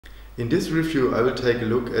In this review I will take a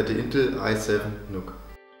look at the Intel i7 NUC.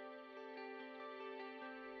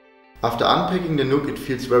 After unpacking the NUC, it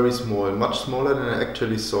feels very small, much smaller than I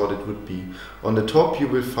actually thought it would be. On the top you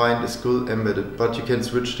will find a skull embedded, but you can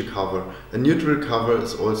switch the cover. A neutral cover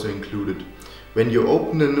is also included. When you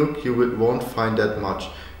open the NUC you won't find that much.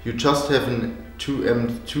 You just have two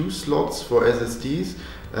M.2 slots for SSDs,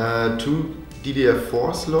 two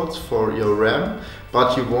DDR4 slots for your RAM,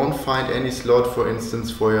 but you won't find any slot, for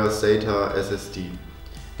instance, for your SATA SSD.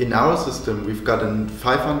 In our system we've got a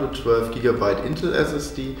 512 GB Intel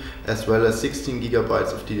SSD as well as 16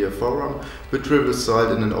 GB of DDR4 RAM, which will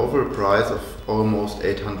result in an overall price of almost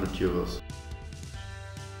 800 euros.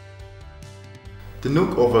 The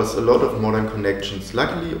NUC offers a lot of modern connections.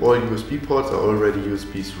 Luckily all USB ports are already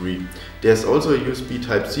USB 3. There's also a USB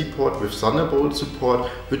Type-C port with Thunderbolt support,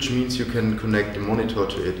 which means you can connect the monitor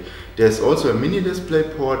to it. There's also a mini display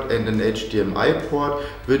port and an HDMI port,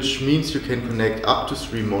 which means you can connect up to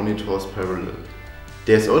 3 monitors parallel.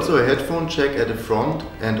 There's also a headphone jack at the front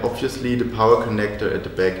and obviously the power connector at the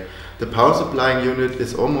back. The power supplying unit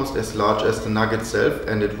is almost as large as the NUC itself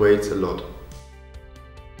and it weighs a lot.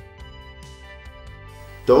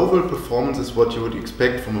 The overall performance is what you would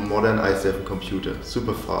expect from a modern i7 computer,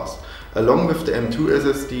 super fast. Along with the M.2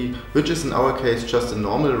 SSD, which is in our case just a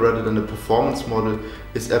normal rather than a performance model,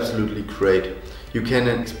 is absolutely great. You can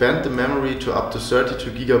expand the memory to up to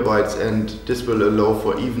 32 GB and this will allow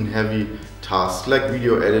for even heavy tasks like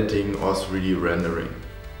video editing or 3D rendering.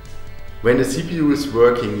 When the CPU is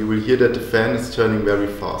working, you will hear that the fan is turning very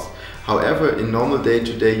fast. However, in normal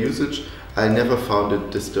day-to-day usage, I never found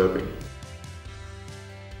it disturbing.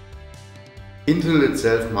 Intel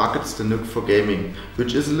itself markets the NUC for gaming,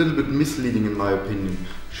 which is a little bit misleading in my opinion.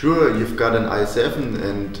 Sure, you've got an i7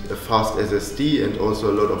 and a fast SSD and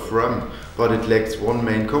also a lot of RAM, but it lacks one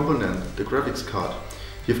main component, the graphics card.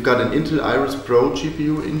 You've got an Intel Iris Pro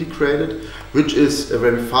GPU integrated, which is a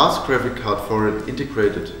very fast graphic card for an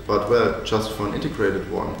integrated, but well, just for an integrated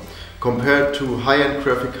one. Compared to high-end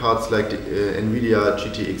graphic cards like the NVIDIA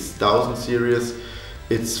GTX 1000 series,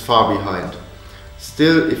 it's far behind.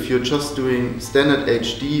 Still, if you're just doing standard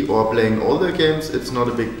HD or playing older games, it's not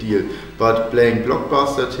a big deal. But playing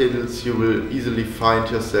blockbuster titles, you will easily find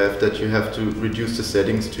yourself that you have to reduce the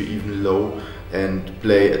settings to even low and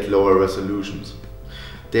play at lower resolutions.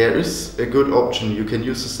 There is a good option. You can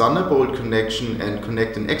use the Thunderbolt connection and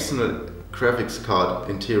connect an external graphics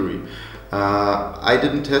card in theory. I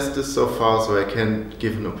didn't test this so far, so I can't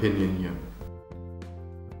give an opinion here.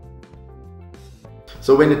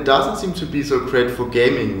 So when it doesn't seem to be so great for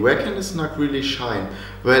gaming, where can this NUC really shine?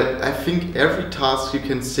 Well, I think every task you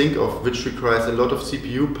can think of which requires a lot of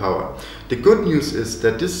CPU power. The good news is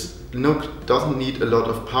that this NUC doesn't need a lot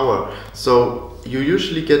of power, so you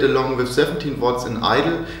usually get along with 17 watts in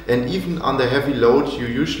idle, and even under heavy load you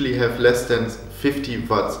usually have less than 50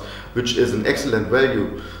 watts, which is an excellent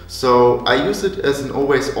value. So I use it as an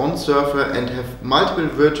always on server and have multiple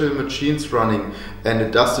virtual machines running, and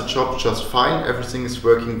it does the job just fine. Everything is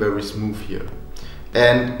working very smooth here.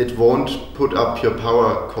 And it won't put up your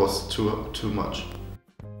power cost too much.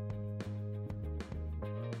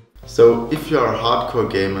 So if you are a hardcore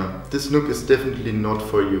gamer, this NUC is definitely not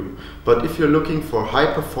for you. But if you're looking for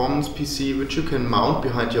high performance PC which you can mount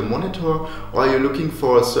behind your monitor, or you're looking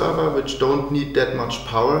for a server which don't need that much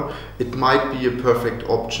power, it might be a perfect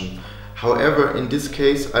option. However, in this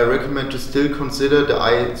case I recommend to still consider the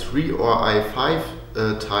i3 or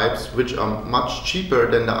i5 types, which are much cheaper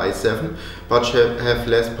than the i7 but have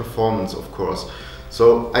less performance, of course.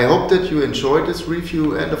 So I hope that you enjoyed this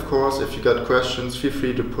review, and of course if you got questions feel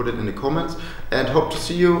free to put it in the comments, and hope to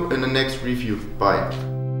see you in the next review.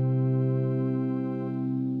 Bye!